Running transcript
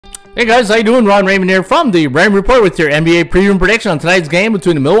Hey guys, how you doing? Ron Raymond here from the Raymond Report with your NBA preview and prediction on tonight's game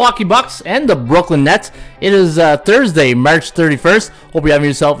between the Milwaukee Bucks and the Brooklyn Nets. It is Thursday, March 31st. Hope you're having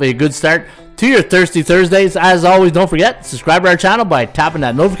yourself a good start to your Thirsty Thursdays. As always, don't forget, subscribe to our channel by tapping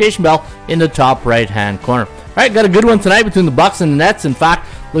that notification bell in the top right-hand corner. Alright, got a good one tonight between the Bucks and the Nets. In fact,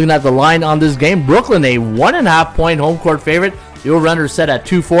 looking at the line on this game, Brooklyn a 1.5 point home court favorite. The over-under is set at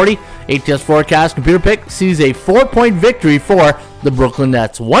 240. ATS Forecast Computer Pick sees a 4-point victory for the Brooklyn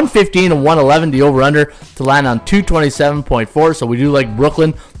Nets. 115 and 111 the over-under to land on 227.4. So we do like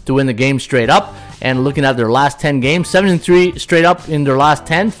Brooklyn to win the game straight up. And looking at their last 10 games, 7-3 straight up in their last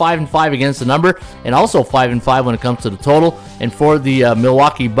 10, 5-5 against the number, and also 5-5 when it comes to the total. And for the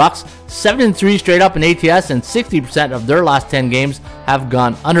Milwaukee Bucks, 7-3 straight up in ATS, and 60% of their last 10 games have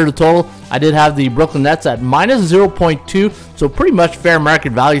gone under the total. I did have the Brooklyn Nets at minus 0.2, so pretty much fair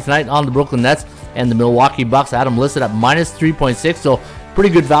market value tonight on the Brooklyn Nets. And the Milwaukee Bucks, I had them listed at minus 3.6, so pretty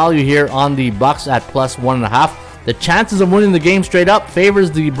good value here on the Bucks at plus 1.5. The chances of winning the game straight up favors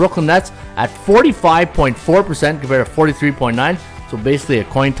the Brooklyn Nets at 45.4% compared to 43.9%. So basically a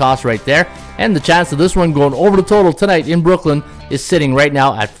coin toss right there. And the chance of this one going over the total tonight in Brooklyn is sitting right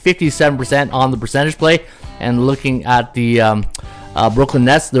now at 57% on the percentage play. And looking at the Brooklyn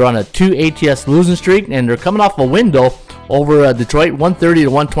Nets, they're on a 2 ATS losing streak, and they're coming off a window over Detroit. 130 to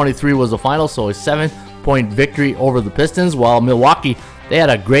 123 was the final, so a 7-point victory over the Pistons, while Milwaukee, they had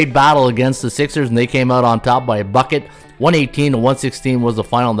a great battle against the Sixers, and they came out on top by a bucket. 118 to 116 was the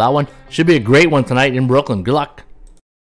final. That one should be a great one tonight in Brooklyn. Good luck.